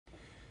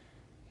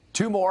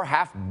2 more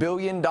 $500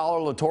 million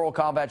Littoral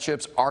combat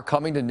ships are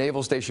coming to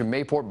Naval Station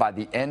Mayport by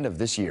the end of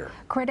this year.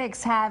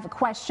 Critics have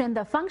questioned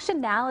the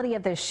functionality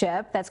of the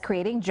ship that's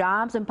creating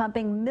jobs and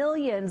pumping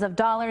millions of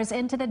dollars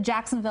into the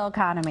Jacksonville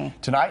economy.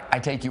 Tonight, I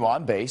take you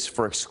on base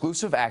for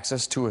exclusive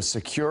access to a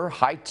secure,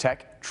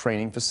 high-tech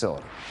training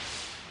facility.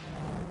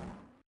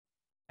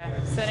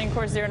 Setting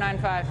course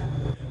 095.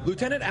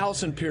 Lieutenant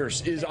Allison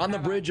Pierce is on the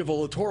bridge of a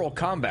Littoral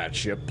combat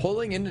ship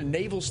pulling into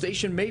Naval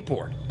Station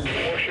Mayport.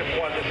 Warship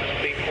 1, this is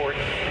Mayport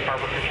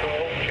Harbor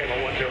Control,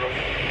 channel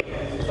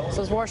 10. This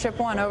is Warship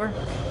 1, over.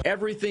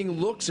 Everything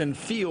looks and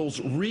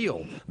feels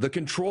real. The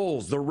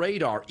controls, the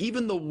radar,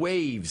 even the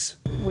waves.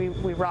 We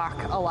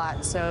rock a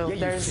lot, so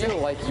there's... You feel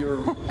like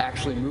you're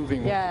actually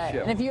moving with the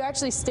ship. And if you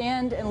actually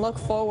stand and look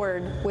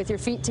forward with your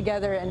feet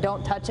together and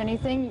don't touch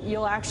anything,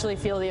 you'll actually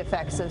feel the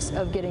effects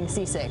of getting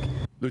seasick.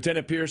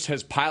 Lieutenant Pierce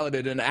has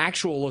piloted an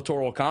actual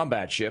Littoral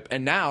combat ship,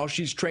 and now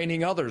she's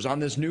training others on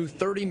this new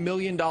 $30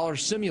 million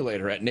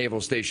simulator at Naval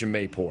Station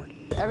Mayport.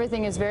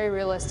 Everything is very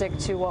realistic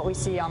to what we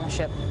see on the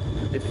ship.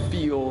 It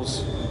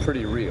feels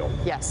pretty real.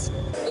 Yes.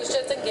 Who's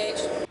just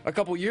engaged? A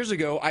couple years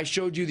ago, I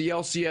showed you the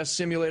LCS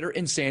simulator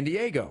in San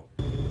Diego.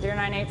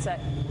 098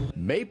 set.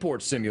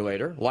 Mayport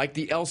simulator, like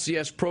the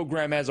LCS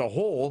program as a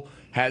whole,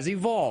 has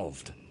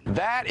evolved.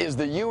 That is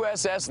the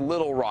USS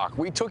Little Rock.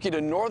 We took you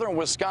to northern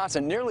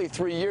Wisconsin nearly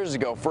 3 years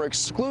ago for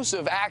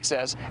exclusive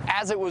access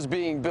as it was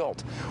being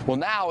built. Well,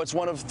 now it's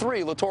one of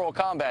 3 Littoral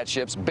combat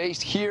ships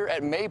based here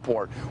at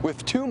Mayport,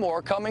 with 2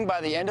 more coming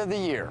by the end of the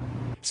year.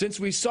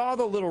 Since we saw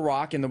the Little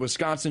Rock in the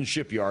Wisconsin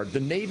shipyard, the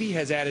Navy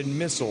has added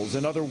missiles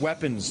and other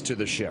weapons to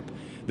the ship.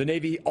 The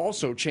Navy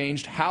also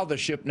changed how the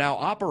ship now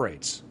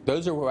operates.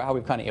 Those are how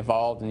we've kind of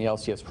evolved in the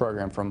LCS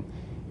program, from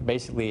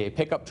basically a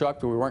pickup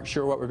truck where we weren't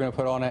sure what we were going to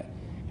put on it.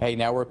 Hey,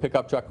 now we're a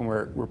pickup truck and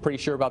we're pretty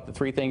sure about the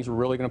 3 things we're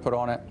really going to put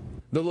on it.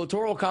 The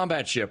Littoral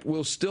combat ship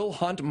will still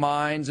hunt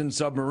mines and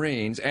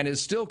submarines and is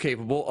still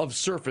capable of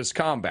surface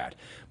combat.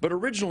 But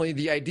originally,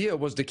 the idea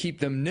was to keep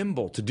them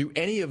nimble to do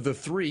any of the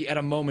 3 at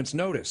a moment's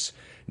notice.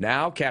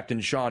 Now, Captain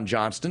Sean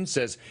Johnston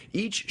says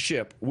each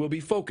ship will be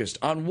focused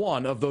on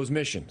one of those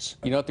missions.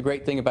 You know what the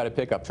great thing about a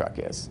pickup truck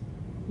is?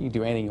 You can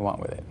do anything you want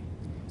with it.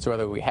 So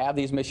whether we have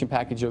these mission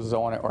packages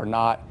on it or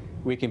not,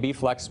 we can be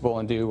flexible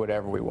and do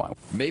whatever we want.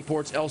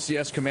 Mayport's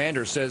LCS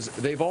commander says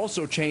they've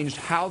also changed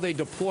how they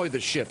deploy the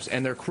ships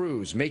and their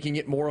crews, making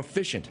it more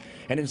efficient.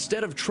 And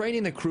instead of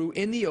training the crew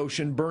in the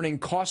ocean burning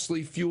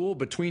costly fuel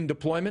between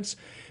deployments,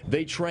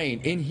 they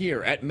train in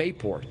here at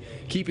Mayport,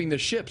 keeping the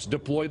ships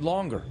deployed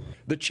longer.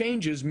 The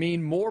changes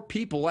mean more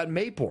people at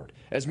Mayport,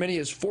 as many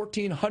as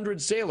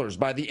 1,400 sailors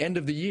by the end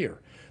of the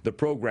year. The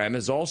program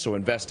is also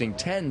investing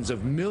tens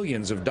of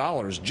millions of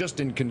dollars just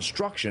in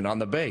construction on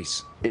the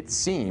base. It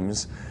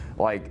seems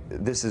like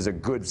this is a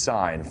good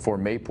sign for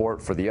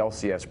Mayport, for the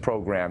LCS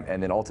program,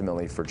 and then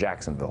ultimately for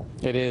Jacksonville.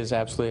 It is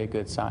absolutely a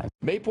good sign.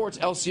 Mayport's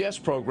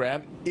LCS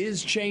program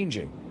is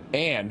changing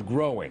and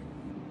growing.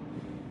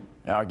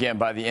 Now again,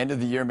 by the end of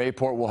the year,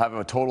 Mayport will have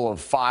a total of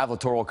 5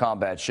 Littoral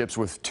combat ships,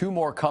 with 2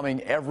 more coming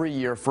every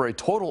year for a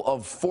total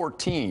of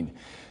 14.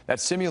 That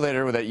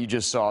simulator that you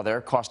just saw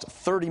there cost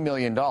 $30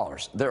 million.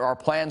 There are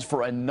plans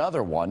for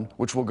another one,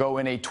 which will go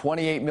in a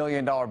 $28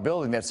 million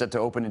building that's set to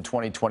open in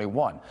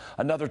 2021.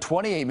 Another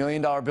 $28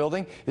 million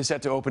building is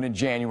set to open in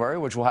January,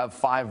 which will have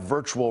 5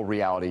 virtual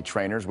reality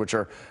trainers, which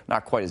are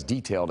not quite as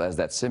detailed as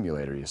that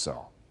simulator you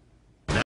saw.